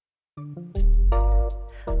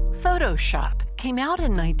Photoshop came out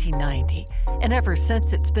in 1990, and ever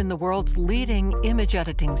since it's been the world's leading image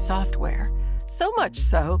editing software. So much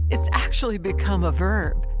so, it's actually become a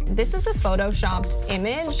verb. This is a photoshopped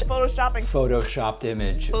image. Photoshopped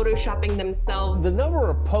image. Photoshopping themselves. The number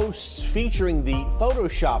of posts featuring the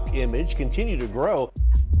photoshopped image continue to grow.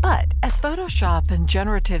 But as Photoshop and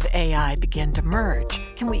generative AI begin to merge,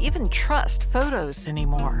 can we even trust photos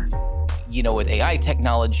anymore? You know, with AI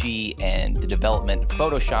technology and the development of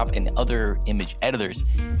Photoshop and other image editors,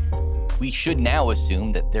 we should now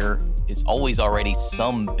assume that there is always already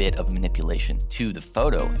some bit of manipulation to the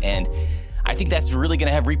photo. And I think that's really going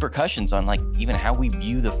to have repercussions on even how we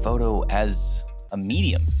view the photo as a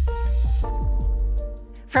medium.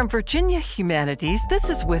 From Virginia Humanities, this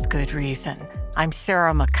is With Good Reason. I'm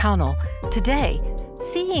Sarah McConnell. Today,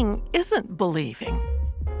 seeing isn't believing.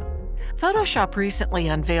 Photoshop recently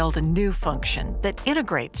unveiled a new function that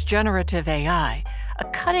integrates generative AI, a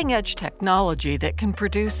cutting-edge technology that can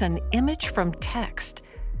produce an image from text.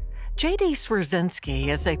 J.D. Swerzenski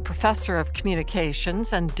is a professor of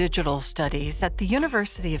communications and digital studies at the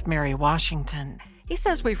University of Mary Washington. He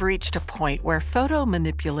says we've reached a point where photo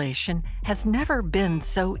manipulation has never been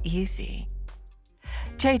so easy.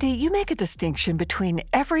 J.D., you make a distinction between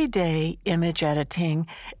everyday image editing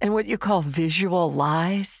and what you call visual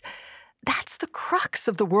lies. That's the crux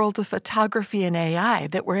of the world of photography and AI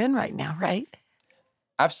that we're in right now, right?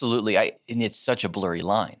 Absolutely. And it's such a blurry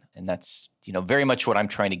line. And that's, very much what I'm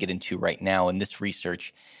trying to get into right now in this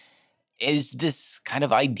research is this kind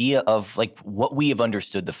of idea of what we have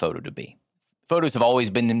understood the photo to be. Photos have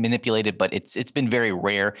always been manipulated, but it's been very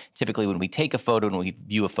rare. Typically, when we take a photo and we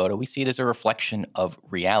view a photo, we see it as a reflection of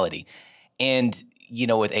reality. And,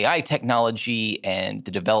 with AI technology and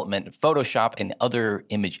the development of Photoshop and other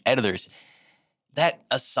image editors, that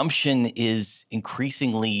assumption is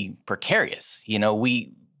increasingly precarious.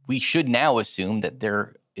 We should now assume that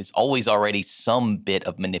there is always already some bit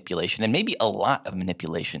of manipulation and maybe a lot of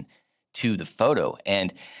manipulation to the photo.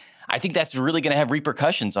 And I think that's really going to have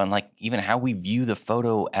repercussions on even how we view the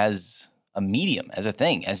photo as a medium, as a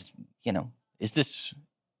thing, is this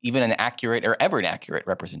even an accurate or ever an accurate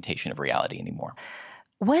representation of reality anymore?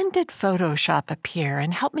 When did Photoshop appear?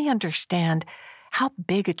 And help me understand how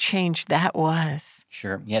big a change that was.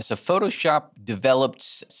 Sure. Yeah. So Photoshop developed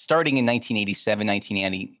starting in 1987,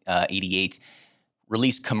 1988,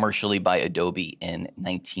 released commercially by Adobe in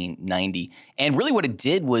 1990. And really what it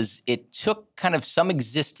did was it took kind of some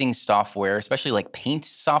existing software, especially like Paint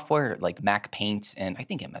software, like Mac Paint, and I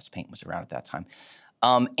think MS Paint was around at that time.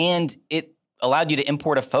 And it allowed you to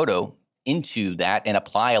import a photo into that and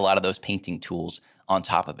apply a lot of those painting tools on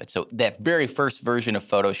top of it. So that very first version of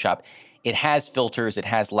Photoshop, it has filters, it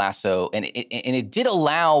has lasso, and it did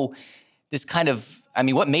allow this kind of,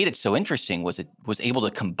 what made it so interesting was it was able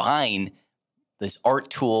to combine this art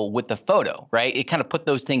tool with the photo, right? It kind of put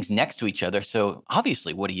those things next to each other. So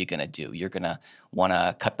obviously, what are you going to do? You're going to want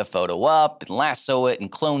to cut the photo up and lasso it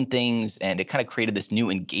and clone things. And it kind of created this new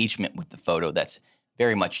engagement with the photo that's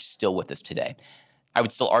very much still with us today. I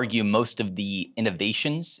would still argue most of the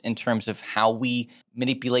innovations in terms of how we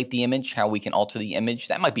manipulate the image, how we can alter the image,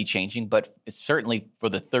 that might be changing, but it's certainly for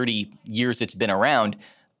the 30 years it's been around,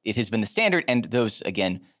 it has been the standard. And those,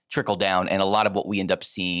 again, trickle down. And a lot of what we end up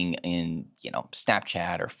seeing in,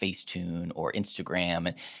 Snapchat or Facetune or Instagram,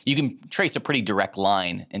 and you can trace a pretty direct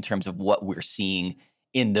line in terms of what we're seeing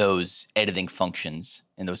in those editing functions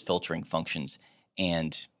and those filtering functions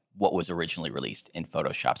and what was originally released in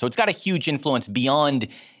Photoshop. So it's got a huge influence beyond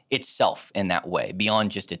itself in that way,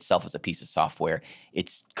 beyond just itself as a piece of software.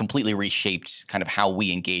 It's completely reshaped kind of how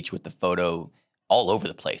we engage with the photo all over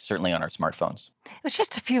the place, certainly on our smartphones. It was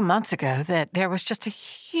just a few months ago that there was just a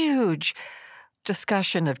huge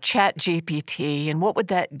discussion of ChatGPT and what would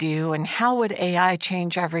that do and how would AI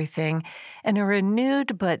change everything, and a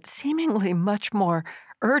renewed but seemingly much more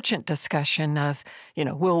urgent discussion of,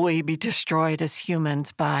 will we be destroyed as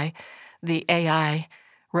humans by the AI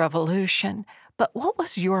revolution? But what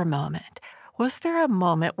was your moment? Was there a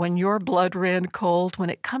moment when your blood ran cold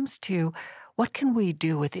when it comes to what can we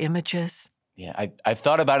do with images? Yeah, I've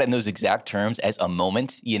thought about it in those exact terms as a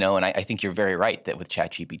moment, and I think you're very right that with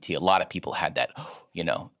ChatGPT, a lot of people had that,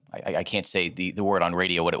 I can't say the word on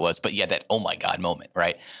radio what it was, but yeah, that oh my God moment,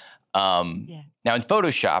 right? Now in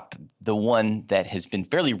Photoshop, the one that has been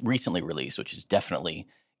fairly recently released, which has definitely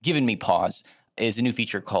given me pause, is a new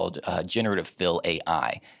feature called generative fill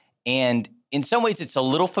AI. And in some ways, it's a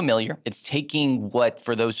little familiar. It's taking what,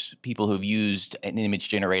 for those people who've used an image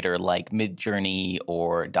generator like Midjourney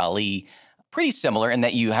or DALL-E, pretty similar in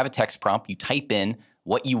that you have a text prompt, you type in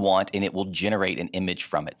what you want, and it will generate an image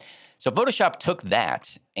from it. So Photoshop took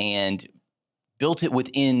that and built it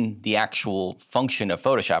within the actual function of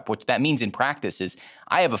Photoshop. What that means in practice is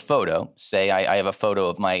I have a photo, say I have a photo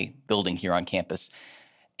of my building here on campus,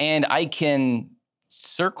 and I can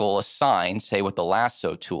circle a sign, say with the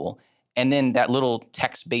lasso tool, and then that little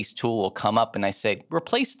text-based tool will come up and I say,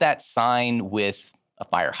 replace that sign with a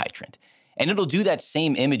fire hydrant. And it'll do that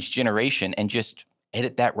same image generation and just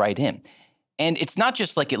edit that right in. And it's not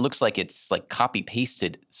just like it looks like it's like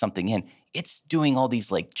copy-pasted something in. It's doing all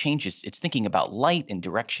these like changes. It's thinking about light and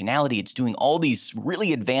directionality. It's doing all these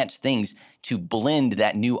really advanced things to blend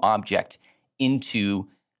that new object into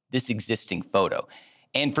this existing photo.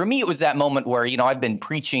 And for me, it was that moment where, I've been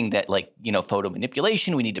preaching that photo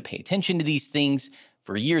manipulation, we need to pay attention to these things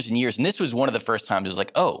for years and years. And this was one of the first times I was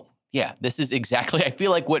like, oh, yeah, this is exactly, I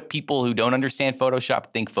feel like what people who don't understand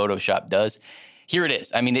Photoshop think Photoshop does. Here it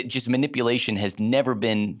is. I mean, manipulation has never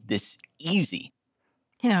been this easy.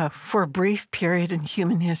 For a brief period in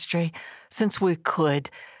human history, since we could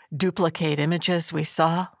duplicate images we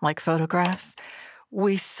saw, like photographs,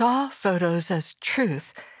 we saw photos as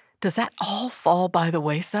truth. Does that all fall by the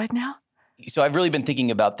wayside now? So I've really been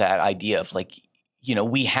thinking about that idea of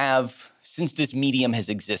we have, since this medium has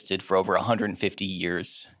existed for over 150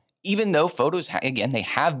 years, even though photos, again, they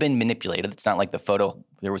have been manipulated. It's not like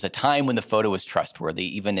there was a time when the photo was trustworthy.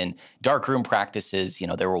 Even in darkroom practices,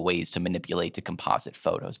 there were ways to manipulate to composite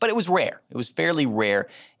photos. But it was rare. It was fairly rare.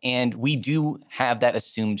 And we do have that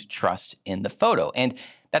assumed trust in the photo. And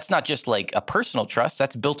that's not just like a personal trust.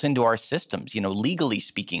 That's built into our systems. Legally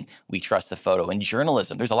speaking, we trust the photo. In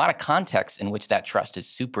journalism, there's a lot of context in which that trust is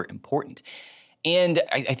super important. And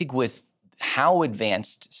I think with how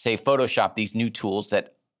advanced, say, Photoshop, these new tools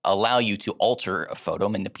that allow you to alter a photo,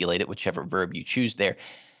 manipulate it, whichever verb you choose there,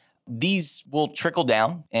 these will trickle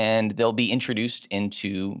down and they'll be introduced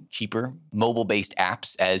into cheaper mobile-based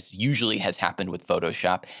apps, as usually has happened with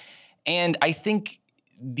Photoshop. And I think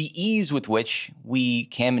the ease with which we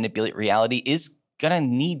can manipulate reality is going to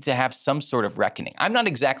need to have some sort of reckoning. I'm not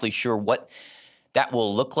exactly sure what that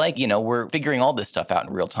will look like. We're figuring all this stuff out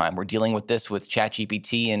in real time. We're dealing with this with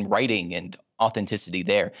ChatGPT and writing and authenticity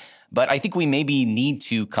there. But I think we maybe need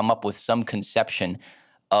to come up with some conception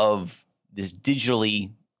of this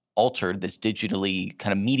digitally altered, this digitally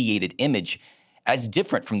kind of mediated image as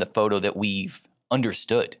different from the photo that we've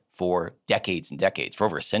understood for decades and decades, for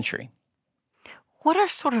over a century. What are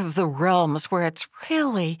sort of the realms where it's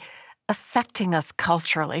really affecting us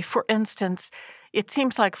culturally? For instance, it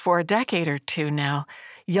seems like for a decade or two now,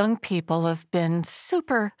 young people have been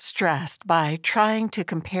super stressed by trying to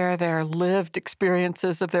compare their lived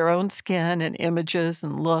experiences of their own skin and images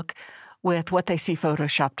and look with what they see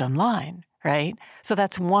photoshopped online, right? So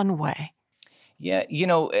that's one way. Yeah,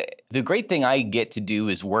 the great thing I get to do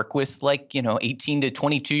is work with 18 to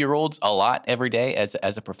 22-year-olds a lot every day as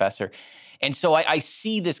a professor. And so I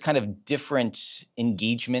see this kind of different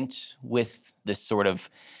engagement with this sort of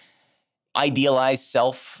idealized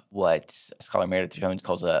self, what scholar Meredith Jones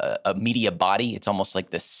calls a media body. It's almost like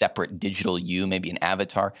this separate digital you, maybe an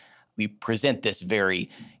avatar. We present this very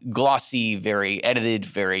glossy, very edited,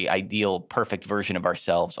 very ideal, perfect version of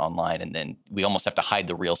ourselves online, and then we almost have to hide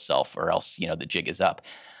the real self or else, the jig is up.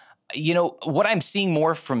 What I'm seeing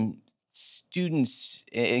more from students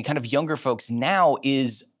and kind of younger folks now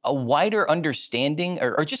is a wider understanding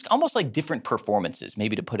or just almost like different performances,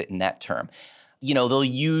 maybe to put it in that term. They'll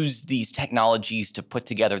use these technologies to put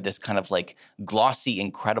together this kind of like glossy,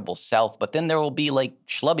 incredible self, but then there will be like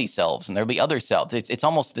schlubby selves and there'll be other selves. It's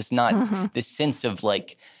almost this this sense of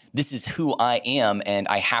like, this is who I am and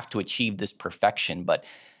I have to achieve this perfection. But,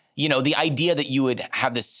 the idea that you would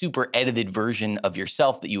have this super edited version of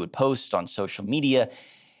yourself that you would post on social media,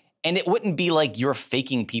 and it wouldn't be like you're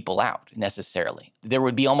faking people out necessarily. There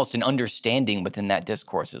would be almost an understanding within that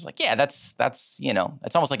discourse. It's like, yeah, that's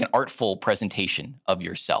almost like an artful presentation of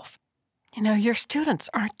yourself. Your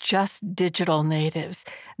students aren't just digital natives.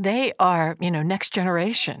 They are, next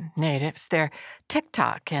generation natives. They're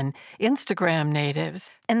TikTok and Instagram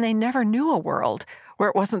natives, and they never knew a world where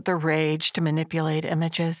it wasn't the rage to manipulate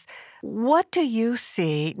images. What do you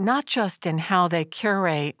see, not just in how they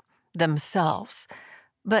curate themselves,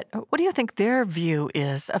 but what do you think their view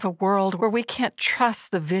is of a world where we can't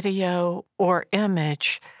trust the video or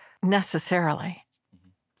image necessarily?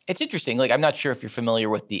 It's interesting. I'm not sure if you're familiar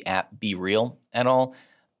with the app Be Real at all.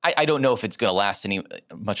 I don't know if it's going to last any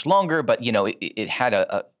much longer, but, it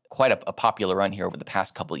had quite a popular run here over the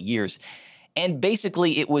past couple of years. And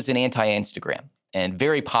basically, it was an anti-Instagram and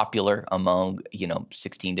very popular among,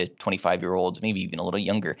 16 to 25-year-olds, maybe even a little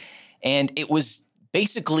younger. And it was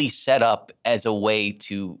basically set up as a way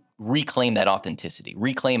to reclaim that authenticity,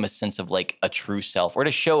 reclaim a sense of like a true self, or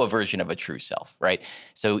to show a version of a true self, right?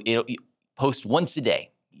 So you post once a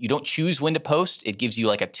day. You don't choose when to post. It gives you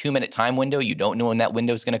like a 2-minute time window. You don't know when that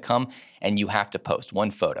window is going to come, and you have to post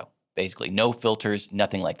one photo, basically. No filters,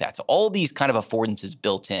 nothing like that. So all these kind of affordances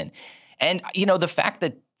built in. And, the fact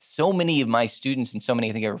that so many of my students and so many,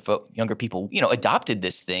 I think, younger people, adopted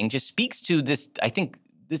this thing just speaks to this, I think,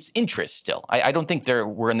 this interest still. I don't think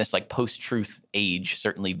we're in this like post-truth age,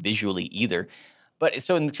 certainly visually either. But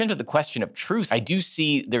so in terms of the question of truth, I do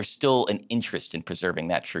see there's still an interest in preserving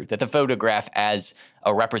that truth, that the photograph as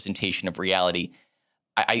a representation of reality,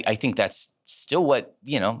 I think that's still what,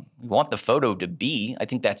 we want the photo to be. I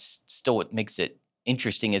think that's still what makes it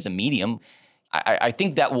interesting as a medium. I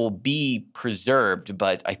think that will be preserved,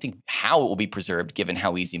 but I think how it will be preserved, given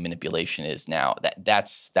how easy manipulation is now,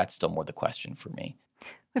 that's still more the question for me.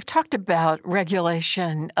 We've talked about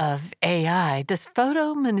regulation of AI. Does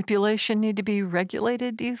photo manipulation need to be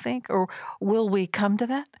regulated, do you think, or will we come to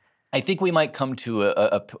that? I think we might come to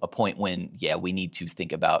a point when, we need to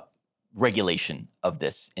think about regulation of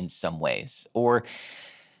this in some ways, or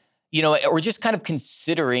just kind of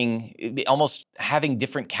considering almost having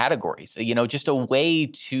different categories, just a way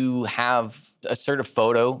to have a sort of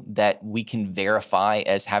photo that we can verify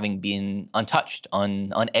as having been untouched,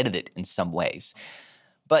 unedited in some ways.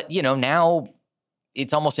 But, now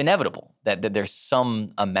it's almost inevitable that there's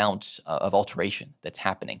some amount of alteration that's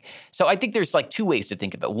happening. So I think there's like two ways to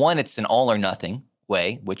think of it. One, it's an all or nothing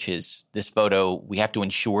way, which is this photo, we have to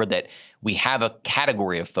ensure that we have a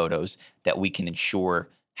category of photos that we can ensure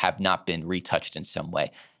have not been retouched in some way.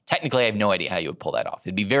 Technically, I have no idea how you would pull that off.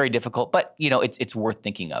 It'd be very difficult, but, it's worth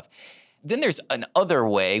thinking of. Then there's another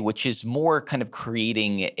way, which is more kind of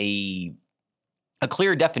creating a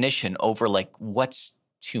clear definition over like what's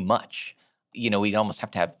too much. We'd almost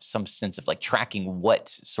have to have some sense of like tracking what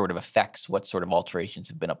sort of effects, what sort of alterations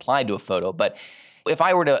have been applied to a photo. But if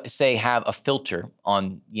I were to say have a filter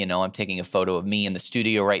on, I'm taking a photo of me in the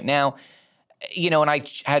studio right now, and I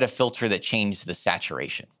had a filter that changed the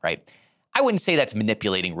saturation, right? I wouldn't say that's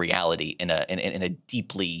manipulating reality in a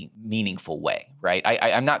deeply meaningful way, right?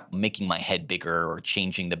 I'm not making my head bigger or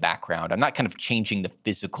changing the background. I'm not kind of changing the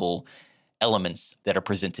physical elements that are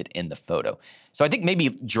presented in the photo. So I think maybe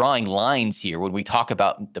drawing lines here when we talk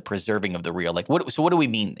about the preserving of the real, like what do we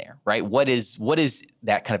mean there, right? What is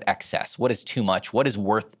that kind of excess? What is too much? What is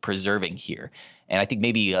worth preserving here? And I think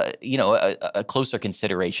maybe a closer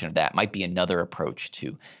consideration of that might be another approach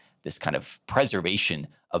to this kind of preservation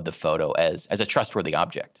of the photo as a trustworthy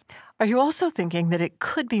object. Are you also thinking that it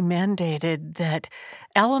could be mandated that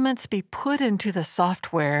elements be put into the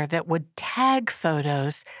software that would tag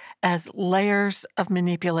photos as layers of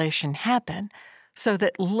manipulation happen, so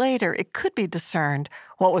that later it could be discerned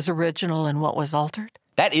what was original and what was altered?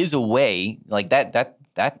 That is a way, like that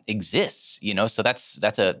exists, so that's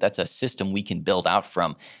a system we can build out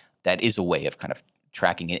from. That is a way of kind of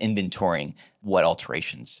tracking and inventorying what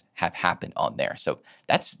alterations have happened on there. So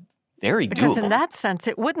that's very doable. Because in that sense,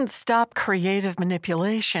 it wouldn't stop creative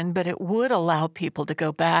manipulation, but it would allow people to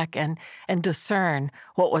go back and discern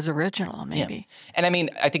what was original, maybe. Yeah. And I mean,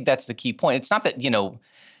 I think that's the key point. It's not that,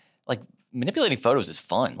 like manipulating photos is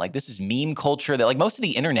fun. Like this is meme culture that like most of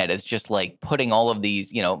the internet is just like putting all of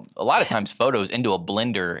these, a lot of times photos into a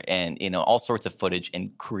blender and, all sorts of footage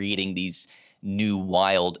and creating these new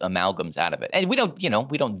wild amalgams out of it. And we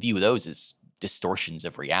don't view those as distortions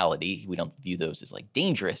of reality. We don't view those as like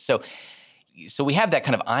dangerous. So we have that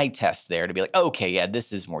kind of eye test there to be like, okay, yeah,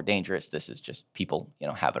 this is more dangerous. This is just people,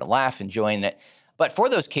 having a laugh, enjoying it. But for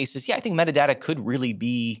those cases, I think metadata could really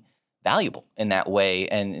be valuable in that way.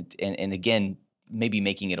 And again, maybe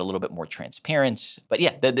making it a little bit more transparent. But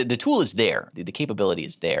yeah, the tool is there. The capability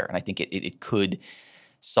is there. And I think it could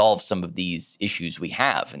solve some of these issues we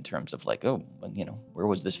have in terms of like, where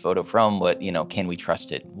was this photo from? What, can we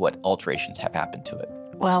trust it? What alterations have happened to it?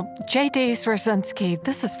 Well, J.D. Swerzenski,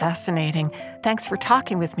 this is fascinating. Thanks for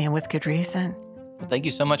talking with me and with good reason. Well, thank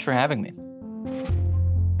you so much for having me.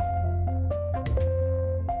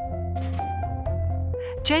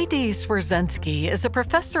 J.D. Swerzenski is a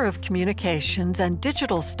professor of communications and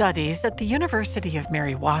digital studies at the University of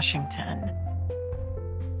Mary Washington.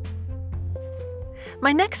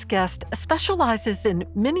 My next guest specializes in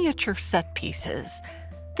miniature set pieces.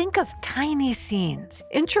 Think of tiny scenes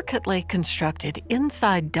intricately constructed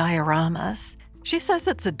inside dioramas. She says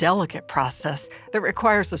it's a delicate process that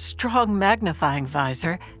requires a strong magnifying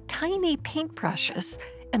visor, tiny paintbrushes,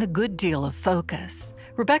 and a good deal of focus.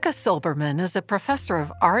 Rebecca Silberman is a professor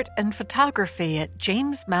of art and photography at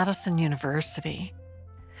James Madison University.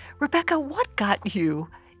 Rebecca, what got you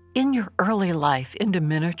in your early life into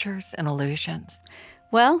miniatures and illusions?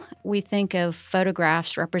 Well, we think of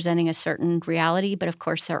photographs representing a certain reality, but of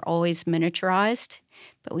course they're always miniaturized.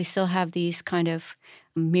 But we still have these kind of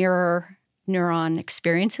mirror neuron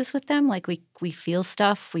experiences with them. Like we feel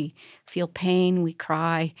stuff, we feel pain, we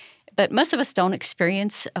cry. But most of us don't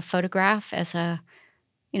experience a photograph as a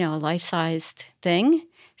life-sized thing.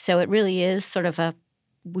 So it really is sort of a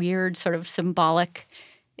weird, sort of symbolic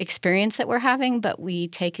experience that we're having, but we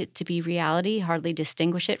take it to be reality, hardly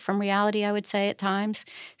distinguish it from reality, I would say, at times.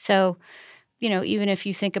 So, even if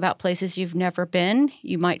you think about places you've never been,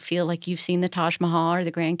 you might feel like you've seen the Taj Mahal or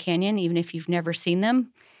the Grand Canyon, even if you've never seen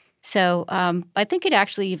them. So I think it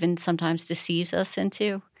actually even sometimes deceives us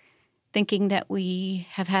into thinking that we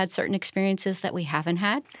have had certain experiences that we haven't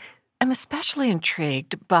had. I'm especially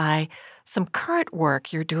intrigued by some current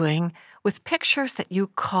work you're doing with pictures that you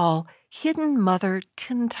call hidden mother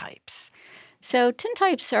tintypes. So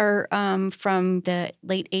tintypes are from the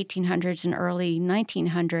late 1800s and early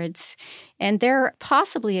 1900s, and they're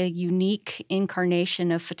possibly a unique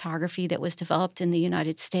incarnation of photography that was developed in the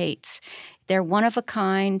United States. They're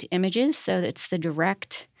one-of-a-kind images, so it's the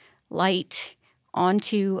direct light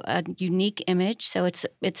onto a unique image. So it's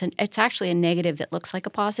actually a negative that looks like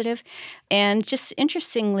a positive. And just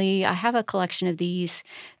interestingly, I have a collection of these.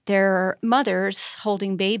 They're mothers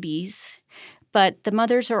holding babies, but the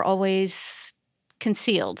mothers are always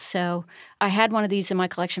concealed. So I had one of these in my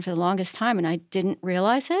collection for the longest time, and I didn't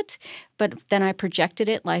realize it. But then I projected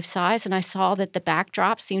it life-size, and I saw that the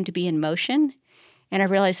backdrop seemed to be in motion. And I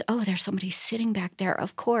realized, oh, there's somebody sitting back there,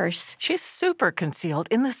 of course. She's super concealed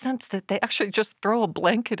in the sense that they actually just throw a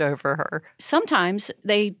blanket over her. Sometimes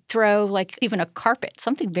they throw like even a carpet,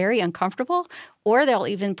 something very uncomfortable, or they'll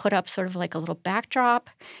even put up sort of like a little backdrop,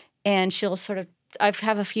 and she'll sort of, I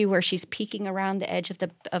have a few where she's peeking around the edge of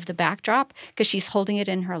the backdrop because she's holding it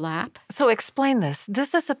in her lap. So explain this.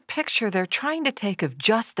 This is a picture they're trying to take of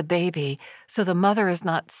just the baby so the mother is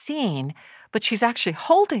not seen, but she's actually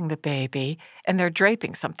holding the baby and they're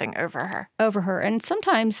draping something over her. And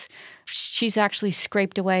sometimes she's actually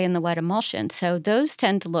scraped away in the wet emulsion. So those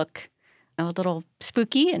tend to look a little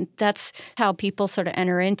spooky, and that's how people sort of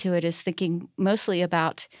enter into it, is thinking mostly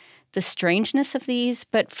about the strangeness of these.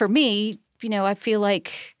 But for me, I feel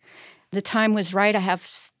like the time was right. I have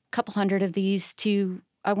a couple hundred of these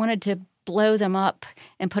I wanted to blow them up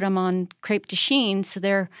and put them on crepe de chine. So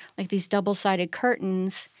they're like these double-sided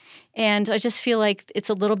curtains. And I just feel like it's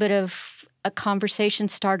a little bit of a conversation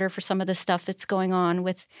starter for some of the stuff that's going on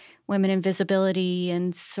with women in visibility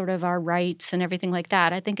and sort of our rights and everything like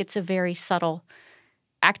that. I think it's a very subtle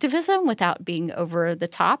activism without being over the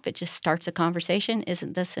top. It just starts a conversation.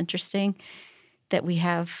 Isn't this interesting that we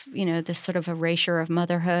have, this sort of erasure of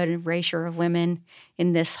motherhood and erasure of women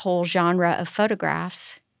in this whole genre of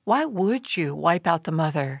photographs? Why would you wipe out the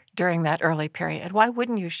mother during that early period? Why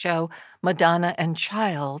wouldn't you show Madonna and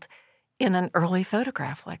child in an early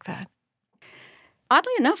photograph like that?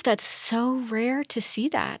 Oddly enough, that's so rare to see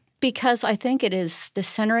that, because I think it is the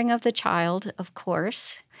centering of the child, of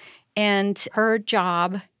course, and her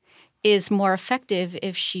job is more effective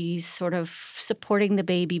if she's sort of supporting the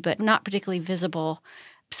baby, but not particularly visible,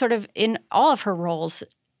 sort of in all of her roles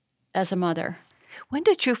as a mother. When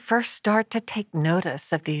did you first start to take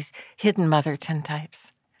notice of these hidden mother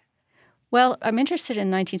tintypes? Well, I'm interested in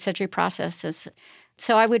 19th century processes.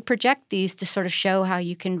 So I would project these to sort of show how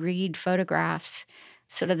you can read photographs,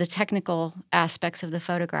 sort of the technical aspects of the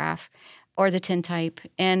photograph or the tintype.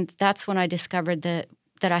 And that's when I discovered that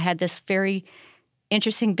I had this very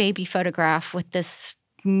interesting baby photograph with this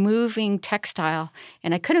moving textile.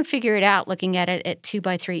 And I couldn't figure it out looking at it at 2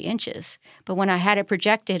 by 3 inches. But when I had it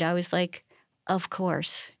projected, I was like, of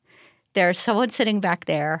course. There's someone sitting back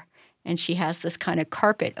there, and she has this kind of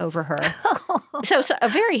carpet over her. So it's a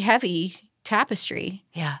very heavy tapestry.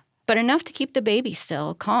 Yeah. But enough to keep the baby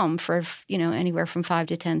still calm for, anywhere from 5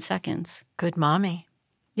 to 10 seconds. Good mommy.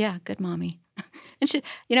 Yeah, good mommy. And she,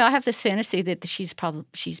 I have this fantasy that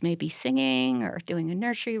she's maybe singing or doing a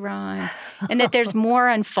nursery rhyme, and that there's more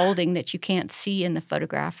unfolding that you can't see in the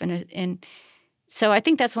photograph. And so I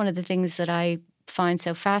think that's one of the things that I find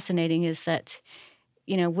so fascinating, is that,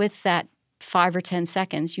 with that 5 or 10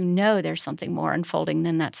 seconds, there's something more unfolding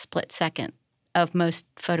than that split second of most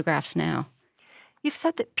photographs now. You've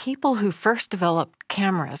said that people who first developed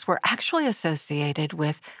cameras were actually associated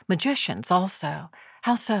with magicians also.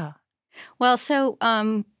 How so? Well, so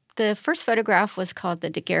The first photograph was called the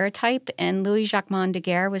daguerreotype, and Louis-Jacques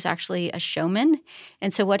Daguerre was actually a showman.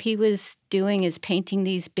 And so what he was doing is painting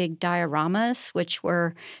these big dioramas, which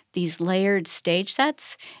were these layered stage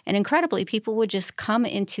sets. And incredibly, people would just come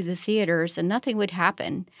into the theaters and nothing would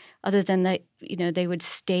happen other than that, they would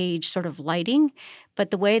stage sort of lighting.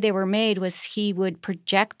 But the way they were made was he would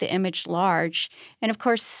project the image large. And of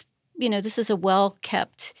course, this is a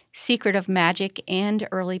well-kept secret of magic and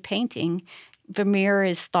early painting. Vermeer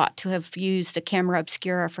is thought to have used a camera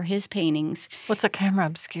obscura for his paintings. What's a camera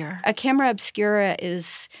obscura? A camera obscura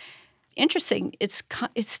is interesting. It's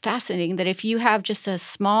fascinating that if you have just a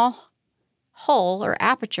small hole or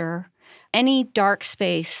aperture, any dark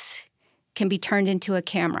space can be turned into a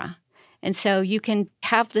camera. And so you can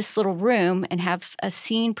have this little room and have a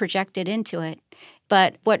scene projected into it.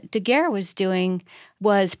 But what Daguerre was doing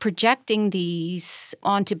was projecting these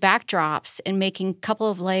onto backdrops and making a couple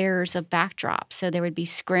of layers of backdrops. So there would be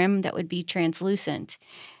scrim that would be translucent,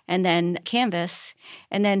 and then canvas,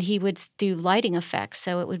 and then he would do lighting effects.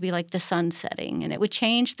 So it would be like the sun setting, and it would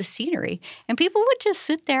change the scenery. And people would just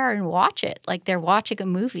sit there and watch it like they're watching a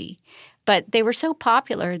movie. But they were so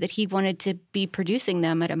popular that he wanted to be producing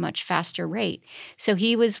them at a much faster rate. So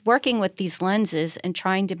he was working with these lenses and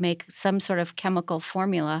trying to make some sort of chemical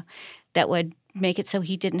formula that would make it so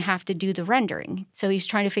he didn't have to do the rendering. So he was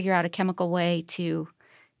trying to figure out a chemical way to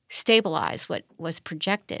stabilize what was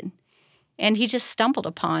projected. And he just stumbled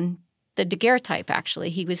upon the daguerreotype,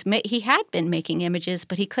 actually. He had been making images,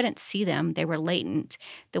 but he couldn't see them. They were latent.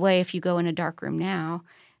 The way if you go in a dark room now,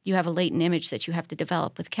 you have a latent image that you have to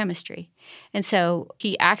develop with chemistry. And so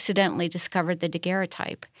he accidentally discovered the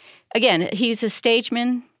daguerreotype. Again, he's a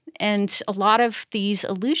stageman, and a lot of these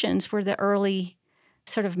illusions were the early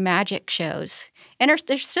sort of magic shows. And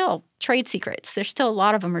there's still trade secrets. There's still a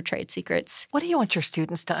lot of them are trade secrets. What do you want your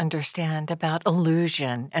students to understand about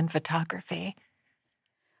illusion and photography?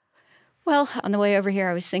 Well, on the way over here,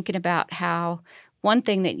 I was thinking about how one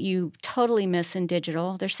thing that you totally miss in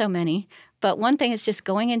digital, there's so many, but one thing is just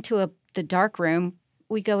going into the dark room.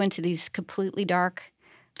 We go into these completely dark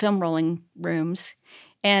film rolling rooms.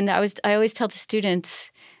 And I always tell the students,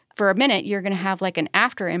 for a minute, you're going to have like an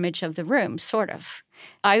after image of the room, sort of.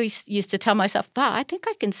 I always used to tell myself, wow, I think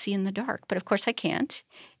I can see in the dark. But of course I can't.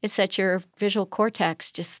 It's that your visual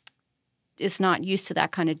cortex just is not used to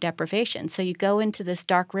that kind of deprivation. So you go into this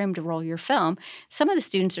dark room to roll your film. Some of the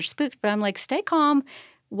students are spooked, but I'm like, stay calm.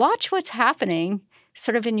 Watch what's happening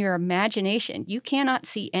sort of in your imagination. You cannot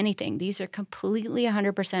see anything. These are completely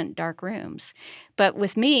 100% dark rooms. But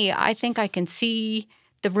with me, I think I can see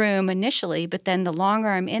the room initially, but then the longer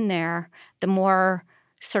I'm in there, the more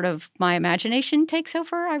sort of my imagination takes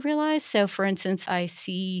over, I realize. So, for instance, I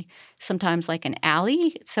see sometimes like an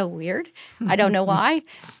alley. It's so weird. I don't know why.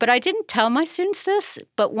 But I didn't tell my students this.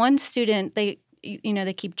 But one student, they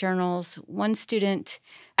keep journals. One student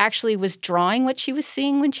actually was drawing what she was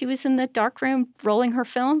seeing when she was in the dark room rolling her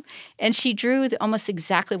film. And she drew almost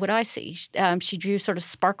exactly what I see. She drew sort of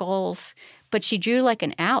sparkles, but she drew like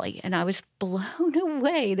an alley. And I was blown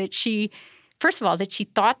away that first of all, that she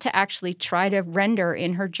thought to actually try to render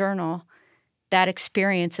in her journal that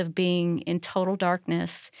experience of being in total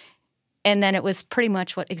darkness. And then it was pretty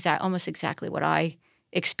much almost exactly what I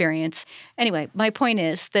experienced. Anyway, my point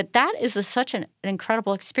is that is such an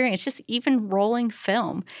incredible experience, just even rolling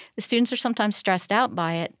film. The students are sometimes stressed out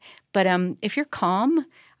by it. But if you're calm,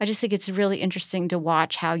 I just think it's really interesting to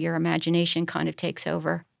watch how your imagination kind of takes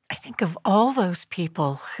over. I think of all those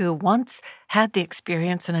people who once had the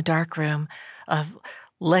experience in a dark room of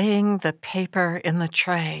laying the paper in the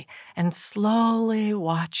tray and slowly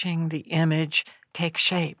watching the image take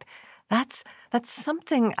shape. That's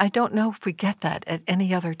something I don't know if we get that at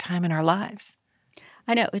any other time in our lives.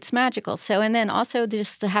 I know, it's magical. So, and then also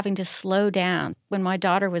just having to slow down. When my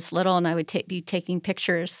daughter was little and I would be taking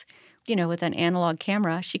pictures, with an analog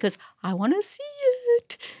camera, she goes, I want to see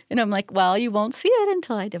it. And I'm like, well, you won't see it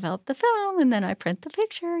until I develop the film. And then I print the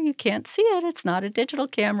picture. You can't see it. It's not a digital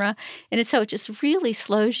camera. And so it just really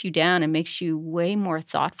slows you down and makes you way more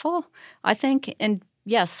thoughtful, I think. And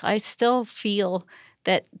yes, I still feel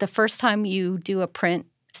that the first time you do a print,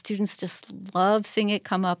 students just love seeing it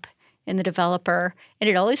come up in the developer. And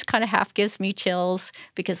it always kind of half gives me chills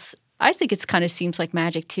because I think it kind of seems like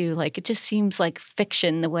magic too. Like it just seems like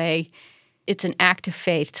fiction the way it's an act of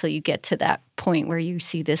faith till you get to that point where you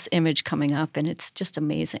see this image coming up, and it's just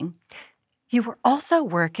amazing. You were also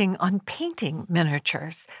working on painting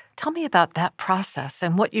miniatures. Tell me about that process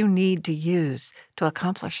and what you need to use to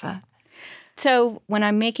accomplish that. So when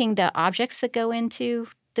I'm making the objects that go into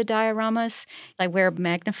the dioramas, I wear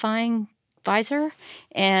magnifying visor.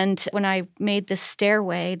 And when I made this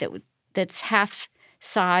stairway that's half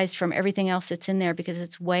sized from everything else that's in there because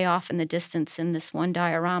it's way off in the distance in this one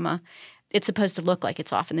diorama, it's supposed to look like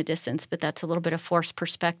it's off in the distance, but that's a little bit of forced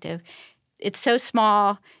perspective. It's so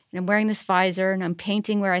small, and I'm wearing this visor, and I'm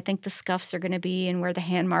painting where I think the scuffs are going to be and where the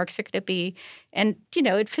hand marks are going to be. And,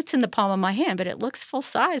 it fits in the palm of my hand, but it looks full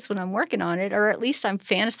size when I'm working on it, or at least I'm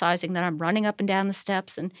fantasizing that I'm running up and down the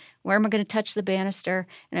steps and where am I going to touch the banister?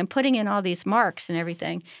 And I'm putting in all these marks and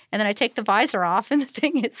everything. And then I take the visor off, and the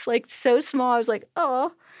thing is like so small. I was like,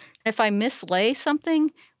 oh. If I mislay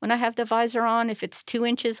something when I have the visor on, if it's 2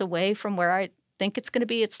 inches away from where I think it's going to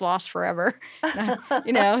be, it's lost forever.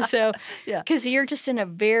 So because you're just in a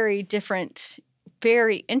very different,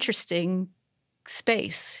 very interesting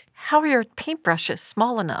space. How are your paintbrushes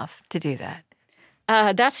small enough to do that?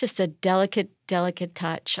 That's just a delicate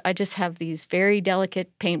touch. I just have these very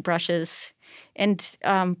delicate paintbrushes. And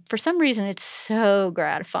for some reason, it's so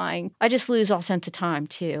gratifying. I just lose all sense of time,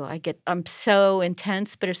 too. I'm so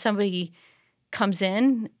intense, but if somebody comes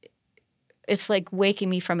in, it's like waking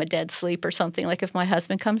me from a dead sleep or something. Like if my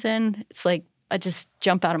husband comes in, it's like I just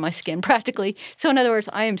jump out of my skin practically. So in other words,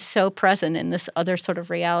 I am so present in this other sort of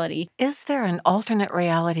reality. Is there an alternate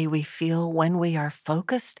reality we feel when we are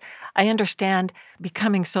focused? I understand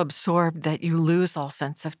becoming so absorbed that you lose all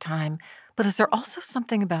sense of time. But is there also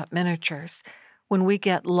something about miniatures when we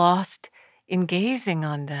get lost in gazing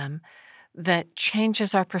on them that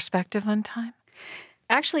changes our perspective on time?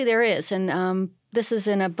 Actually, there is. And this is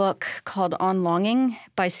in a book called On Longing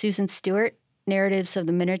by Susan Stewart, Narratives of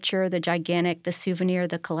the Miniature, the Gigantic, the Souvenir,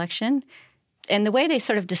 the Collection. And the way they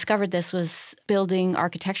sort of discovered this was building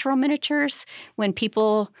architectural miniatures. When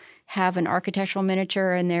people have an architectural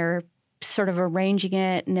miniature and they're sort of arranging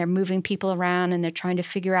it and they're moving people around and they're trying to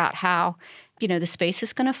figure out how, the space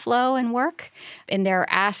is going to flow and work. And they're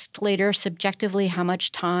asked later subjectively how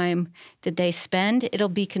much time did they spend. It'll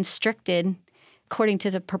be constricted according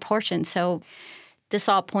to the proportion. So this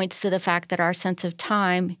all points to the fact that our sense of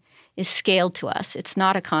time is scaled to us. It's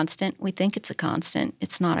not a constant. We think it's a constant.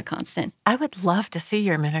 It's not a constant. I would love to see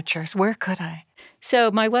your miniatures. Where could I?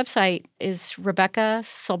 So my website is Rebecca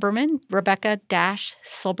Silberman,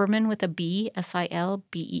 Rebecca-Silberman with a B,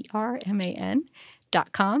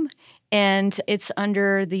 SILBERMAN.com. And it's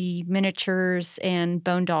under the miniatures and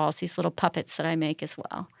bone dolls, these little puppets that I make as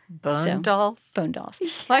well. Bone dolls? Bone dolls.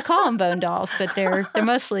 Well, I call them bone dolls, but they're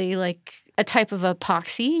mostly like a type of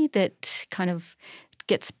epoxy that kind of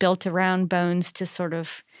gets built around bones to sort of,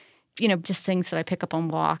 just things that I pick up on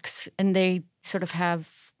walks. And they sort of have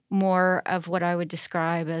more of what I would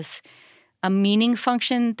describe as a meaning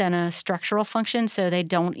function than a structural function. So they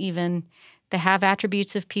have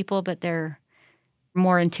attributes of people, but they're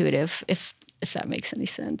more intuitive, if that makes any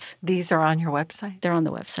sense. These are on your website? They're on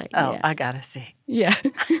the website. Oh, yeah. I gotta see. Yeah.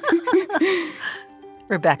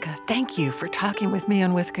 Rebecca, thank you for talking with me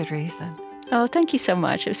on With Good Reason. Oh, thank you so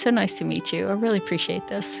much. It was so nice to meet you. I really appreciate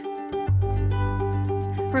this.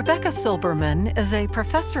 Rebecca Silberman is a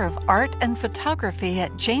professor of art and photography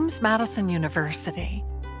at James Madison University.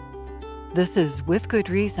 This is With Good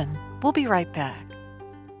Reason. We'll be right back.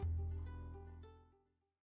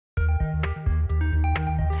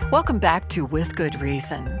 Welcome back to With Good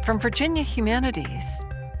Reason from Virginia Humanities.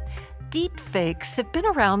 Deepfakes have been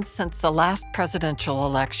around since the last presidential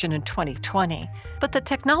election in 2020, but the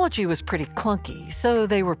technology was pretty clunky, so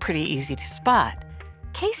they were pretty easy to spot.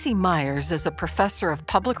 Cayce Myers is a professor of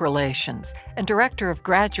public relations and director of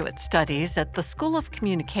graduate studies at the School of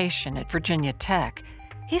Communication at Virginia Tech.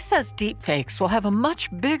 He says deepfakes will have a much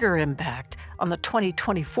bigger impact on the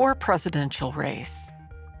 2024 presidential race.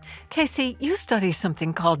 Cayce, you study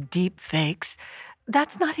something called deepfakes.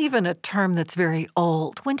 That's not even a term that's very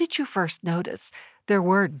old. When did you first notice there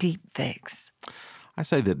were deepfakes? I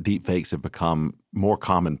say that deepfakes have become more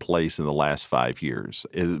commonplace in the last 5 years.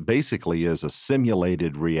 It basically is a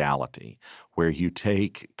simulated reality where you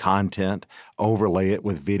take content, overlay it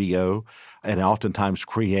with video, and oftentimes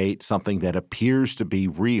create something that appears to be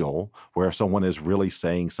real, where someone is really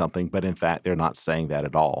saying something, but in fact, they're not saying that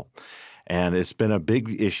at all. And it's been a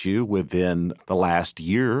big issue within the last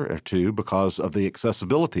year or two because of the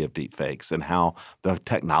accessibility of deepfakes and how the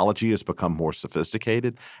technology has become more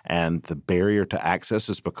sophisticated and the barrier to access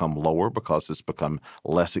has become lower because it's become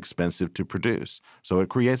less expensive to produce. So it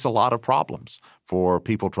creates a lot of problems for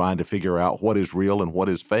people trying to figure out what is real and what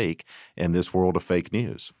is fake in this world of fake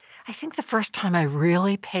news. I think the first time I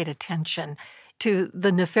really paid attention to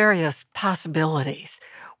the nefarious possibilities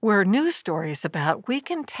were news stories about we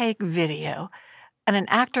can take video and an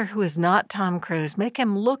actor who is not Tom Cruise, make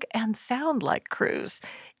him look and sound like Cruise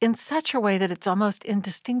in such a way that it's almost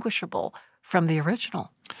indistinguishable from the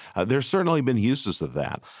original. There's certainly been uses of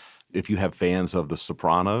that. If you have fans of The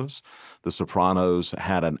Sopranos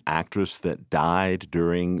had an actress that died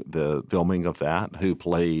during the filming of that who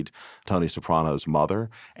played Tony Soprano's mother.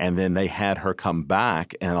 And then they had her come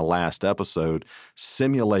back in a last episode,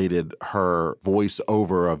 simulated her voice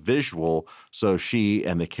over a visual so she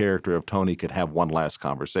and the character of Tony could have one last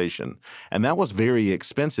conversation. And that was very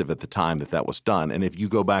expensive at the time that was done. And if you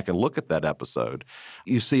go back and look at that episode,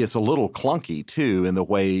 you see it's a little clunky too in the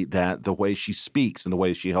way she speaks and the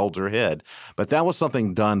way she holds her head. But that was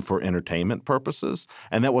something done for entertainment purposes,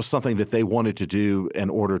 and that was something that they wanted to do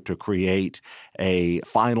in order to create a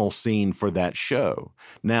final scene for that show.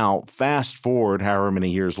 Now, fast forward however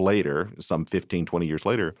many years later, some 15, 20 years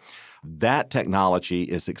later, that technology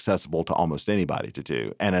is accessible to almost anybody to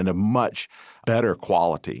do and in a much better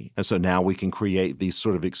quality. And so now we can create these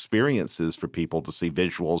sort of experiences for people to see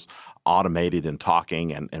visuals automated and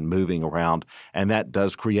talking and moving around. And that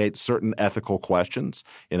does create certain ethical questions,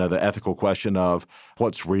 the ethical question of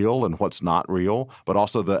what's real and what's not real, but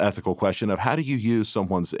also the ethical question of how do you use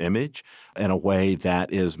someone's image in a way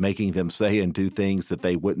that is making them say and do things that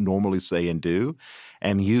they wouldn't normally say and do.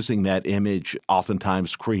 And using that image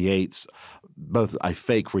oftentimes creates both a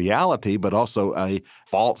fake reality, but also a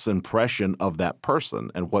false impression of that person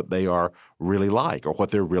and what they are really like or what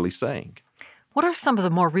they're really saying. What are some of the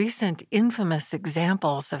more recent infamous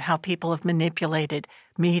examples of how people have manipulated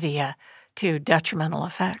media to detrimental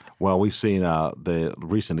effect? Well, we've seen the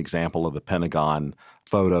recent example of the Pentagon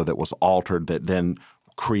photo that was altered that then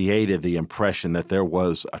created the impression that there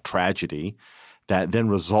was a tragedy that then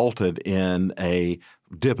resulted in a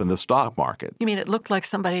dip in the stock market. You mean it looked like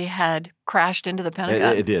somebody had crashed into the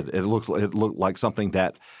Pentagon? It did. It looked like something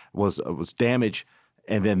that was damaged,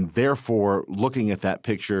 and then therefore looking at that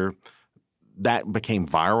picture, that became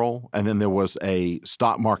viral, and then there was a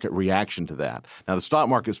stock market reaction to that. Now, the stock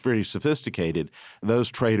market is very sophisticated.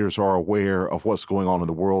 Those traders are aware of what's going on in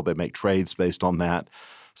the world. They make trades based on that.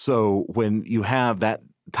 So when you have that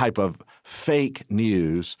type of fake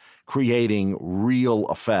news creating real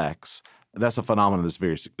effects, that's a phenomenon that's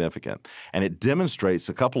very significant. And it demonstrates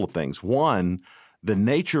a couple of things. One, the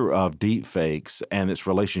nature of deepfakes and its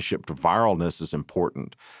relationship to viralness is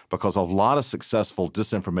important because a lot of successful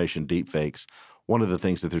disinformation deepfakes, one of the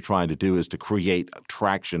things that they're trying to do is to create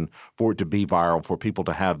traction for it to be viral, for people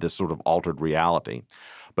to have this sort of altered reality.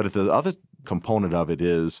 But if the other component of it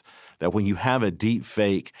is that when you have a deep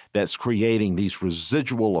fake that's creating these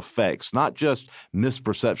residual effects, not just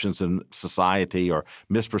misperceptions in society or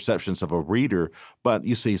misperceptions of a reader, but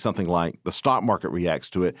you see something like the stock market reacts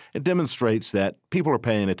to it, it demonstrates that people are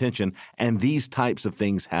paying attention and these types of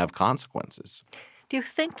things have consequences. Do you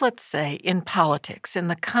think, let's say, in politics, in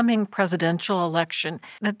the coming presidential election,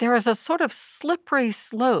 that there is a sort of slippery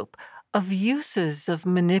slope of uses of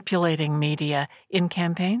manipulating media in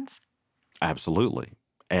campaigns? Absolutely.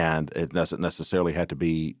 And it doesn't necessarily have to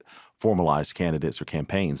be formalized candidates or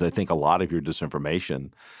campaigns. I think a lot of your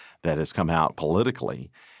disinformation that has come out politically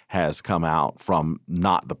has come out from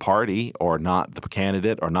not the party or not the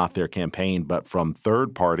candidate or not their campaign, but from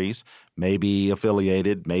third parties, maybe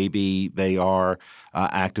affiliated, maybe they are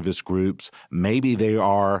activist groups, maybe they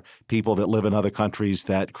are people that live in other countries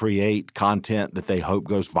that create content that they hope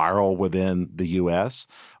goes viral within the U.S.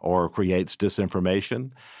 or creates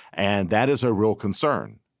disinformation. And that is a real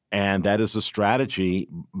concern. And that is a strategy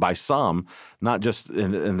by some, not just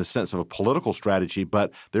in the sense of a political strategy,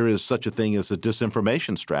 but there is such a thing as a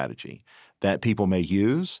disinformation strategy that people may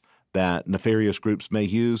use, that nefarious groups may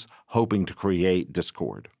use, hoping to create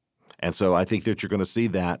discord. And so I think that you're going to see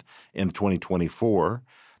that in 2024,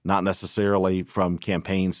 not necessarily from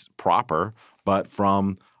campaigns proper, but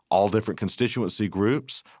from all different constituency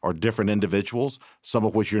groups or different individuals, some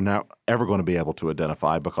of which you're not ever going to be able to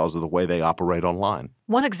identify because of the way they operate online.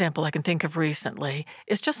 One example I can think of recently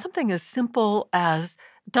is just something as simple as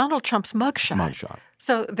Donald Trump's mugshot.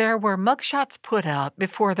 So there were mugshots put out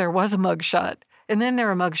before there was a mugshot, and then there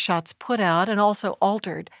were mugshots put out and also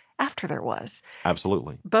altered after there was.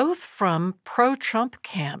 Absolutely. Both from pro-Trump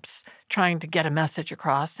camps trying to get a message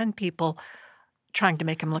across and people trying to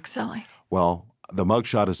make him look silly. Well, the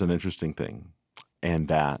mugshot is an interesting thing, and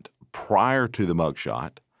that prior to the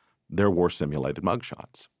mugshot, there were simulated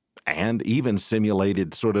mugshots and even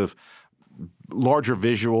simulated sort of larger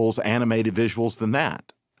visuals, animated visuals than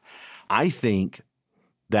that. I think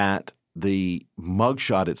that the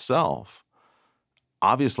mugshot itself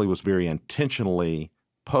obviously was very intentionally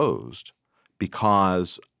posed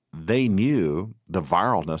because they knew the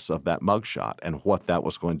viralness of that mugshot and what that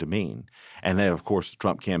was going to mean. And then, of course, the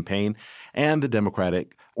Trump campaign and the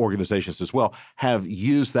Democratic organizations as well have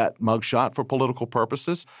used that mugshot for political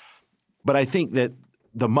purposes. But I think that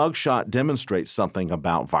the mugshot demonstrates something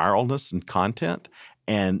about viralness and content,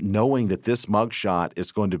 and knowing that this mugshot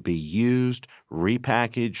is going to be used,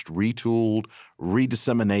 repackaged, retooled,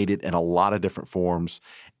 redisseminated in a lot of different forms,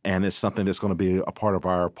 and it's something that's going to be a part of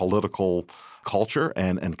our political culture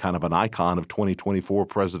and kind of an icon of 2024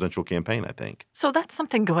 presidential campaign, I think. So that's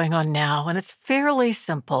something going on now, and it's fairly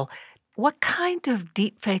simple. What kind of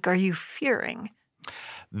deepfake are you fearing?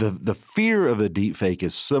 The fear of the deepfake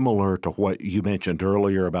is similar to what you mentioned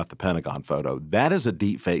earlier about the Pentagon photo. That is a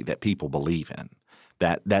deepfake that people believe in,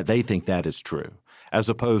 that they think that is true, as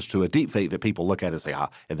opposed to a deepfake that people look at and say,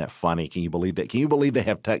 isn't that funny? Can you believe that? Can you believe they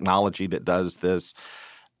have technology that does this?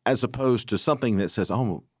 As opposed to something that says,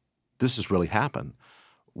 oh, this has really happened.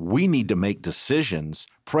 We need to make decisions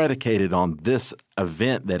predicated on this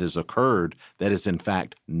event that has occurred that has in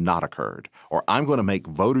fact not occurred. Or I'm going to make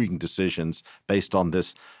voting decisions based on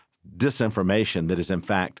this disinformation that is in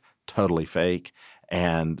fact totally fake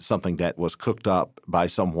and something that was cooked up by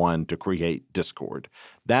someone to create discord.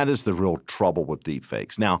 That is the real trouble with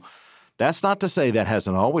deepfakes. Now, that's not to say that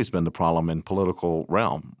hasn't always been the problem in political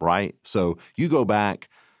realm, right? So you go back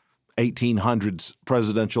 1800s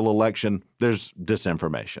presidential election, there's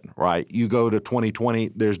disinformation, right? You go to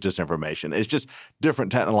 2020, there's disinformation. It's just different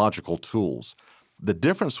technological tools. The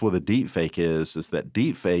difference with a deepfake is that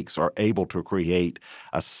deepfakes are able to create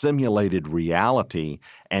a simulated reality.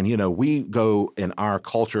 And, we go in our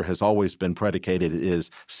culture has always been predicated is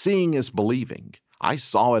seeing is believing. I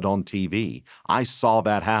saw it on TV. I saw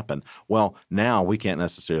that happen. Well, now we can't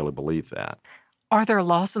necessarily believe that. Are there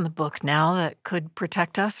laws in the book now that could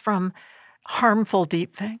protect us from harmful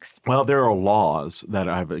deepfakes? Well, there are laws that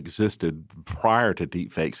have existed prior to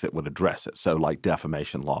deepfakes that would address it. So like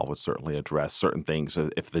defamation law would certainly address certain things.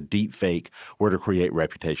 If the deepfake were to create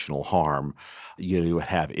reputational harm, you would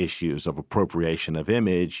have issues of appropriation of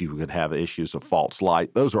image. You could have issues of false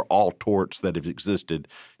light. Those are all torts that have existed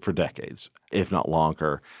for decades, if not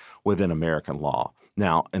longer, within American law.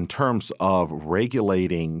 Now, in terms of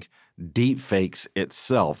regulating deepfakes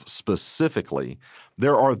itself specifically,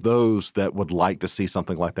 there are those that would like to see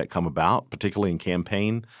something like that come about, particularly in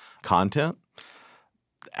campaign content.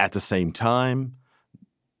 At the same time,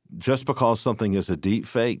 just because something is a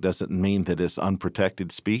deepfake doesn't mean that it's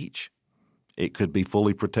unprotected speech. It could be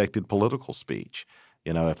fully protected political speech.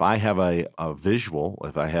 If I have a visual,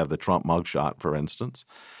 if I have the Trump mugshot, for instance,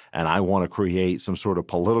 and I want to create some sort of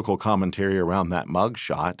political commentary around that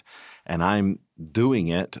mugshot, and I'm doing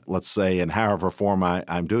it, let's say, in however form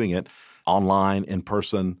I'm doing it, online, in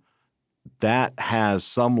person, that has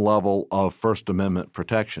some level of First Amendment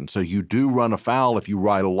protection. So you do run afoul if you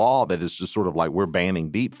write a law that is just sort of like we're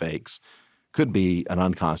banning deepfakes, could be an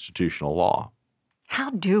unconstitutional law. How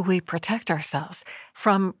do we protect ourselves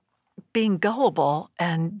from being gullible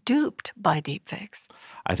and duped by deepfakes?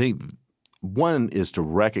 I think one is to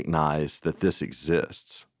recognize that this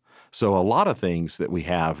exists. So a lot of things that we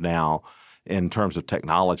have now in terms of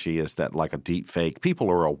technology is that like a deepfake, people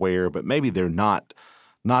are aware, but maybe they're not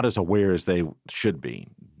as aware as they should be.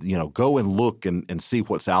 Go and look and see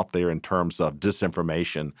what's out there in terms of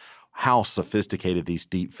disinformation, how sophisticated these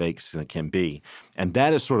deepfakes can be. And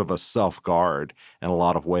that is sort of a self-guard in a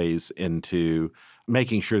lot of ways into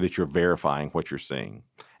making sure that you're verifying what you're seeing.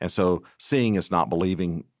 And so seeing is not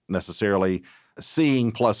believing necessarily.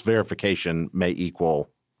 Seeing plus verification may equal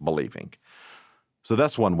believing. So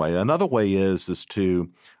that's one way. Another way is to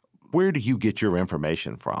where do you get your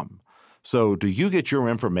information from? So do you get your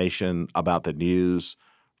information about the news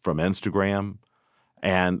from Instagram?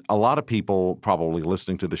 And a lot of people probably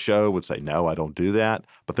listening to the show would say, no, I don't do that.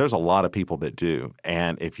 But there's a lot of people that do.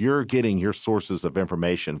 And if you're getting your sources of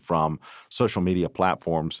information from social media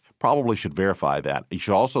platforms, probably should verify that. You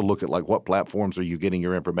should also look at what platforms are you getting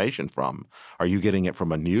your information from? Are you getting it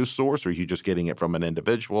from a news source? Or are you just getting it from an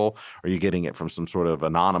individual? Are you getting it from some sort of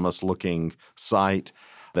anonymous looking site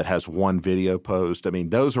that has one video post? I mean,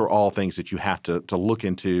 those are all things that you have to look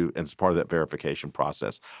into as part of that verification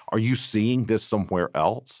process. Are you seeing this somewhere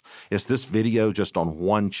else? Is this video just on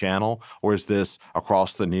one channel, or is this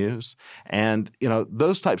across the news? And,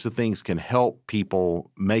 those types of things can help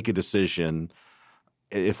people make a decision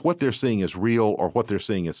if what they're seeing is real or what they're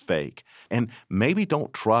seeing is fake. And maybe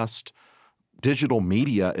don't trust digital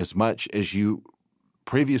media as much as you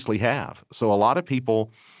previously have. So a lot of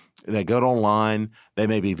people, they go online, they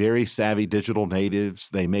may be very savvy digital natives,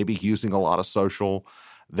 they may be using a lot of social,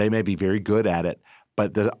 they may be very good at it,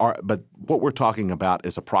 But what we're talking about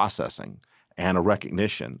is a processing and a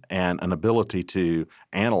recognition and an ability to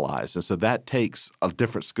analyze. And so that takes a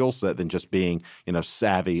different skill set than just being,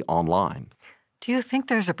 savvy online. Do you think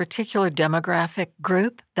there's a particular demographic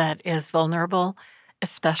group that is vulnerable,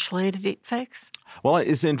 especially to deepfakes? Well,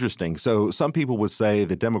 it's interesting. So some people would say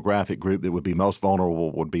the demographic group that would be most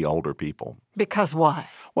vulnerable would be older people. Because why?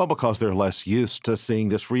 Well, because they're less used to seeing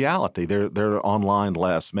this reality. They're online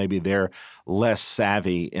less. Maybe they're less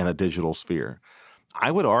savvy in a digital sphere. I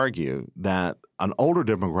would argue that an older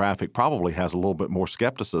demographic probably has a little bit more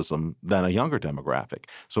skepticism than a younger demographic.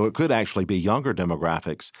 So it could actually be younger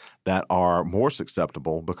demographics that are more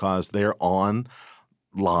susceptible because they're online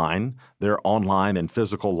and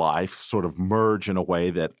physical life sort of merge in a way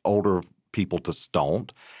that older people just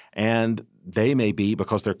don't. And they may be,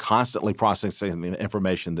 because they're constantly processing the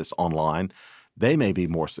information that's online, they may be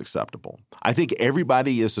more susceptible. I think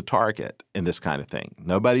everybody is a target in this kind of thing.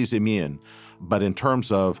 Nobody's immune. But in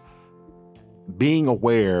terms of being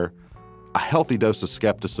aware, a healthy dose of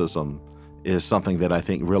skepticism is something that I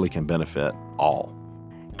think really can benefit all.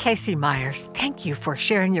 Cayce Myers, thank you for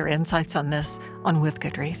sharing your insights on this on With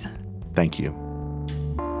Good Reason. Thank you.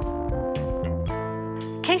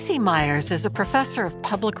 Cayce Myers is a professor of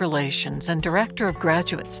public relations and director of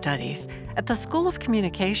graduate studies at the School of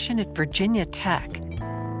Communication at Virginia Tech.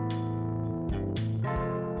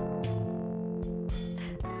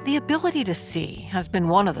 The ability to see has been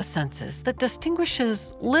one of the senses that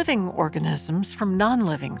distinguishes living organisms from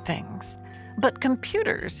non-living things. But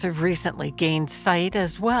computers have recently gained sight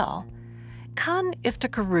as well.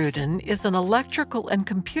 Iftekaruddin is an electrical and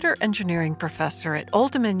computer engineering professor at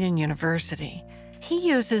Old Dominion University. He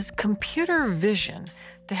uses computer vision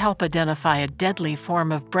to help identify a deadly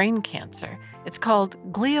form of brain cancer. It's called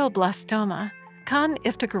glioblastoma.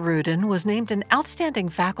 Iftekaruddin was named an outstanding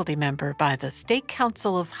faculty member by the State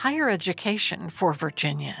Council of Higher Education for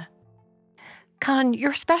Virginia.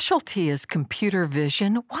 Your specialty is computer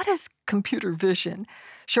vision. What is computer vision?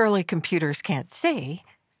 Surely computers can't see.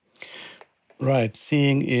 Right.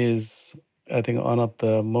 Seeing is, I think, one of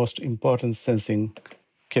the most important sensing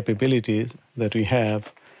capabilities that we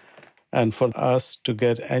have. And for us to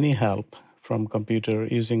get any help from computer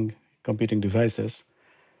using computing devices,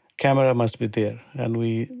 camera must be there. And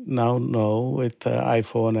we now know with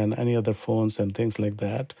iPhone and any other phones and things like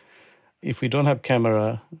that, if we don't have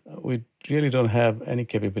camera, we really don't have any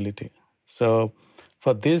capability. So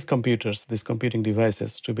for these computers, these computing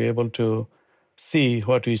devices, to be able to see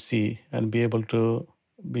what we see and be able to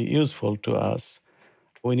be useful to us,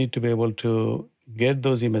 we need to be able to get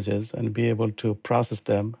those images and be able to process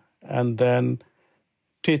them and then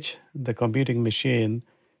teach the computing machine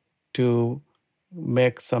to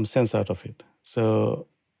make some sense out of it. So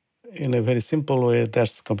in a very simple way,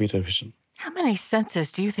 that's computer vision. How many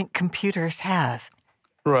senses do you think computers have?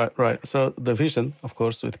 Right. So the vision, of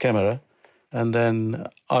course, with camera, and then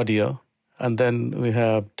audio, and then we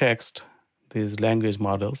have text, these language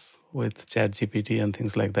models with ChatGPT and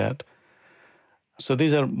things like that. So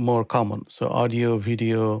these are more common. So audio,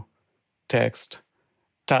 video, text,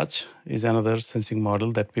 touch is another sensing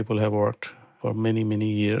model that people have worked for many, many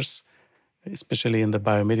years, especially in the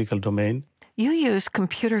biomedical domain. You use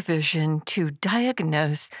computer vision to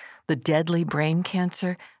diagnose the deadly brain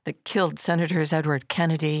cancer that killed Senators Edward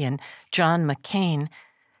Kennedy and John McCain.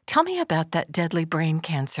 Tell me about that deadly brain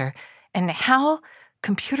cancer and how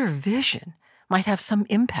computer vision might have some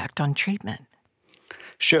impact on treatment.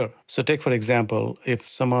 Sure. So take, for example, if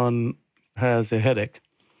someone has a headache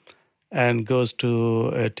and goes to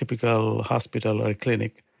a typical hospital or a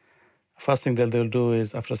clinic, first thing that they'll do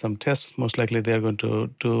is, after some tests, most likely they're going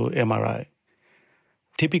to do MRI.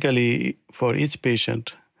 Typically, for each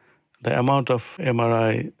patient, the amount of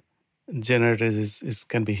MRI generated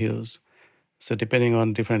can be huge. So depending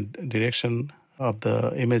on different direction of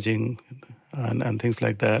the imaging and things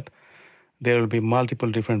like that, there will be multiple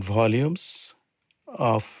different volumes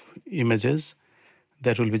of images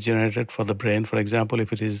that will be generated for the brain. For example,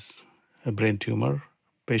 if it is a brain tumor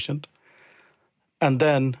patient. And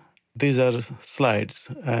then these are slides.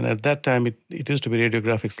 And at that time, it used to be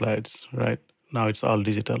radiographic slides, right? Now it's all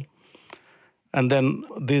digital. And then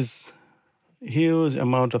this huge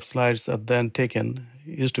amount of slides are then taken,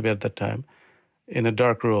 used to be at that time, in a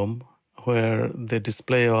dark room where they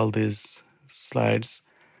display all these slides,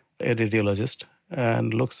 a radiologist,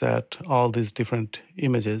 and looks at all these different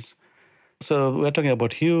images. So we're talking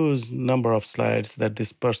about huge number of slides that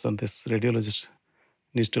this radiologist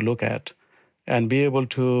needs to look at and be able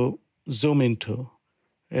to zoom into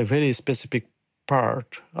a very specific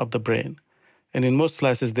part of the brain. And in most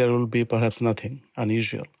slices, there will be perhaps nothing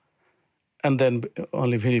unusual. And then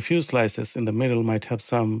only very few slices in the middle might have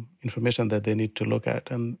some information that they need to look at,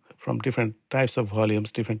 and from different types of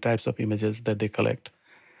volumes, different types of images that they collect.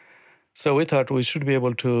 So we thought we should be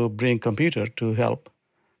able to bring computer to help.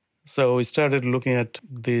 So we started looking at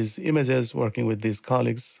these images, working with these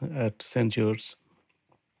colleagues at St. Jude's.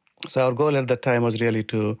 So our goal at that time was really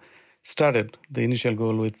to started the initial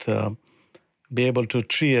goal with be able to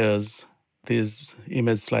triage these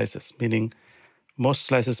image slices, meaning most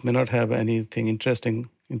slices may not have anything interesting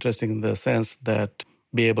in the sense that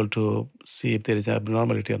be able to see if there is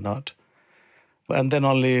abnormality or not. And then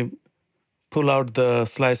only pull out the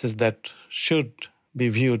slices that should be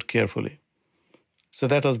viewed carefully. So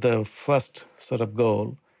that was the first sort of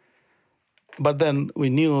goal. But then we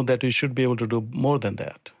knew that we should be able to do more than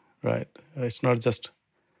that, right? It's not just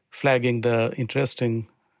flagging the interesting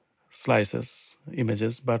slices,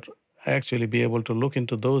 images, but actually be able to look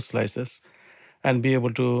into those slices and be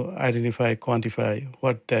able to identify, quantify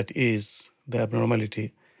what that is, the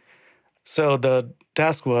abnormality. So the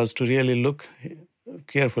task was to really look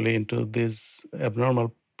carefully into this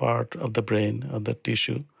abnormal part of the brain, of the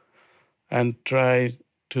tissue, and try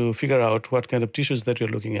to figure out what kind of tissues that you're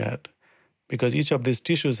looking at. Because each of these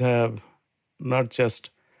tissues have not just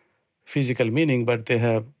physical meaning, but they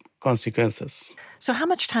have consequences. So how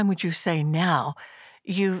much time would you say now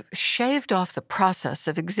you've shaved off the process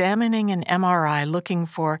of examining an MRI looking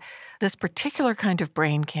for this particular kind of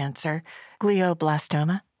brain cancer,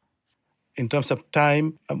 glioblastoma? In terms of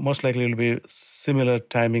time, most likely it will be similar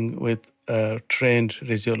timing with a trained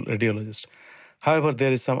radiologist. However,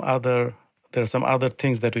 there are some other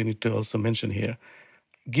things that we need to also mention here.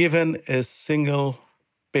 Given a single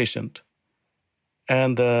patient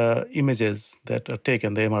and the images that are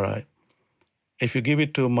taken, the MRI, if you give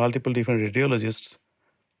it to multiple different radiologists,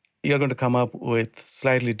 you're going to come up with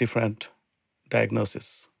slightly different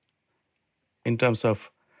diagnosis in terms of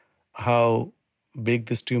how big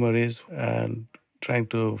this tumor is and trying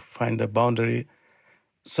to find the boundary.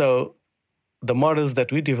 So the models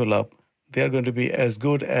that we develop, they are going to be as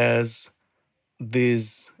good as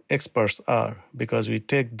these experts are, because we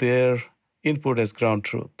take their input as ground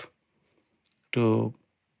truth to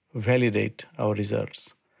validate our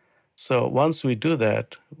results. So once we do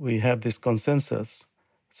that, we have this consensus.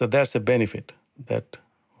 So that's a benefit, that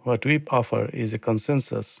what we offer is a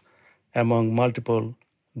consensus among multiple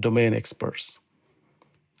domain experts.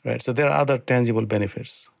 Right? So there are other tangible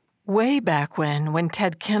benefits. Way back when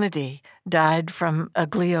Ted Kennedy died from a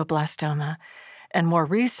glioblastoma, and more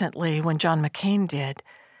recently when John McCain did,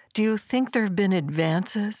 do you think there have been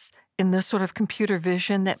advances in this sort of computer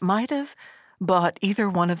vision that might have bought either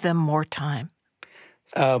one of them more time?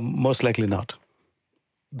 Most likely not.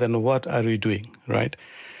 Then what are we doing, right?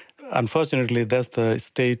 Unfortunately, that's the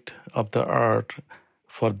state of the art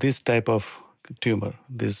for this type of tumor,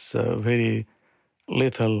 this very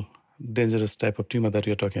lethal, dangerous type of tumor that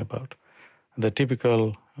you're talking about. The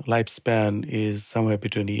typical lifespan is somewhere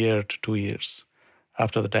between a year to 2 years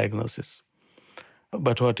after the diagnosis.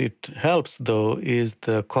 But what it helps, though, is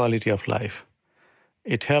the quality of life.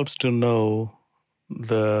 It helps to know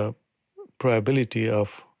the probability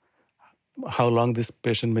of how long this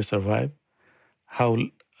patient may survive, how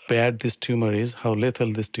bad this tumor is, how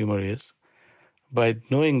lethal this tumor is. By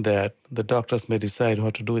knowing that, the doctors may decide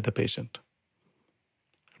what to do with the patient.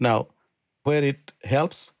 Now, where it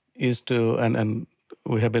helps is to, and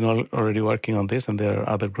we have been already working on this, and there are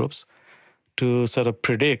other groups, to sort of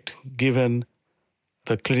predict, given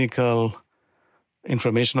the clinical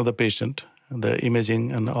information of the patient, the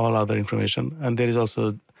imaging and all other information, and there is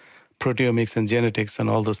also proteomics and genetics and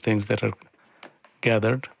all those things that are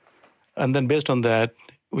gathered. And then based on that,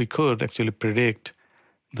 we could actually predict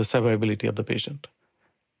the survivability of the patient.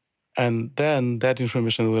 And then that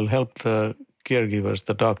information will help the caregivers,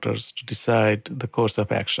 the doctors, to decide the course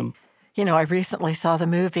of action. You know, I recently saw the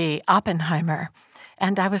movie Oppenheimer,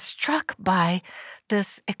 and I was struck by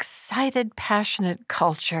this excited, passionate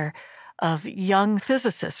culture of young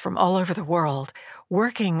physicists from all over the world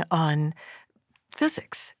working on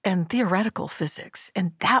physics and theoretical physics.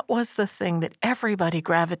 And that was the thing that everybody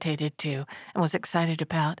gravitated to and was excited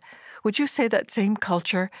about. Would you say that same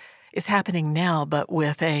culture is happening now, but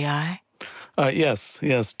with AI? Yes,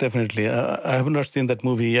 definitely. I have not seen that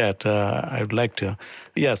movie yet. I would like to.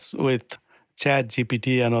 Yes, with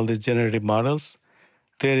ChatGPT and all these generative models,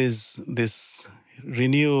 there is this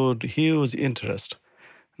renewed, huge interest.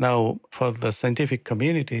 Now, for the scientific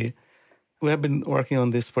community, we have been working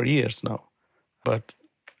on this for years now. But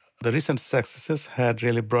the recent successes had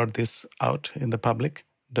really brought this out in the public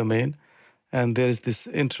domain, and there is this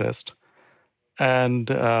interest. And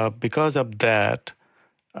because of that,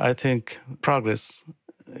 I think progress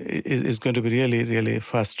is going to be really, really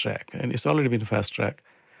fast track, and it's already been fast track.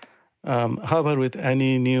 However, with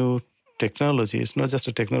any new technology, it's not just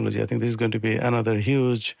a technology. I think this is going to be another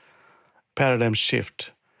huge paradigm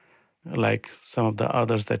shift, like some of the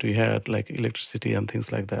others that we had, like electricity and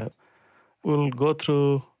things like that. We'll go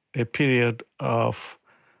through a period of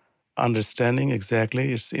understanding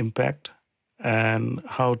exactly its impact and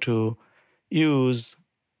how to use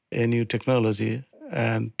a new technology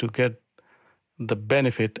and to get the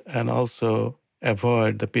benefit and also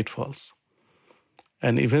avoid the pitfalls.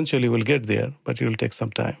 And eventually we'll get there, but it will take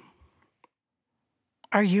some time.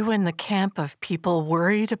 Are you in the camp of people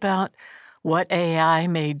worried about what AI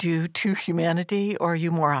may do to humanity, or are you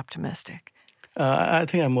more optimistic? I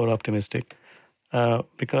think I'm more optimistic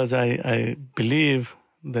because I believe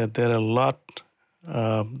that there are a lot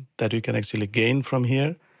that we can actually gain from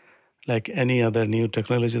here, like any other new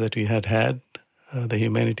technology that we had, the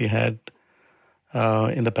humanity had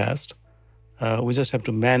in the past. We just have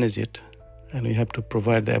to manage it, and we have to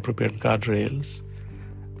provide the appropriate guardrails.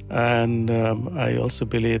 And I also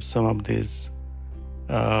believe some of this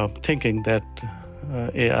thinking that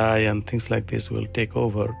AI and things like this will take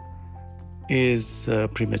over is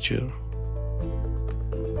premature.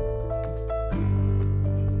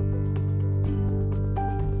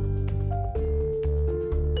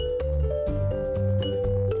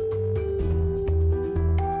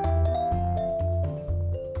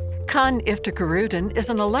 Khan Iftekaruddin is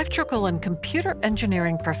an electrical and computer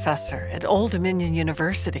engineering professor at Old Dominion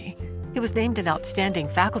University. He was named an outstanding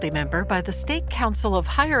faculty member by the State Council of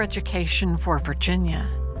Higher Education for Virginia.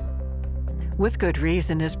 With Good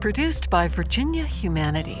Reason is produced by Virginia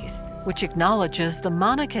Humanities, which acknowledges the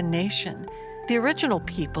Monacan Nation, the original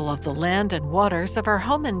people of the land and waters of our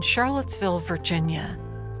home in Charlottesville, Virginia.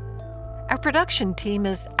 Our production team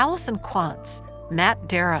is Allison Quantz, Matt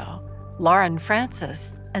Darrow, Lauren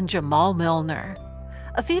Francis, and Jamal Milner.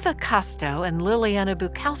 Aviva Costo and Liliana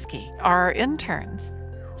Bukowski are our interns.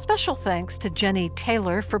 Special thanks to Jenny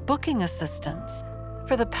Taylor for booking assistance.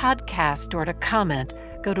 For the podcast or to comment,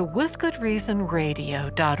 go to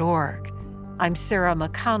withgoodreasonradio.org. I'm Sarah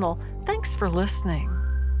McConnell. Thanks for listening.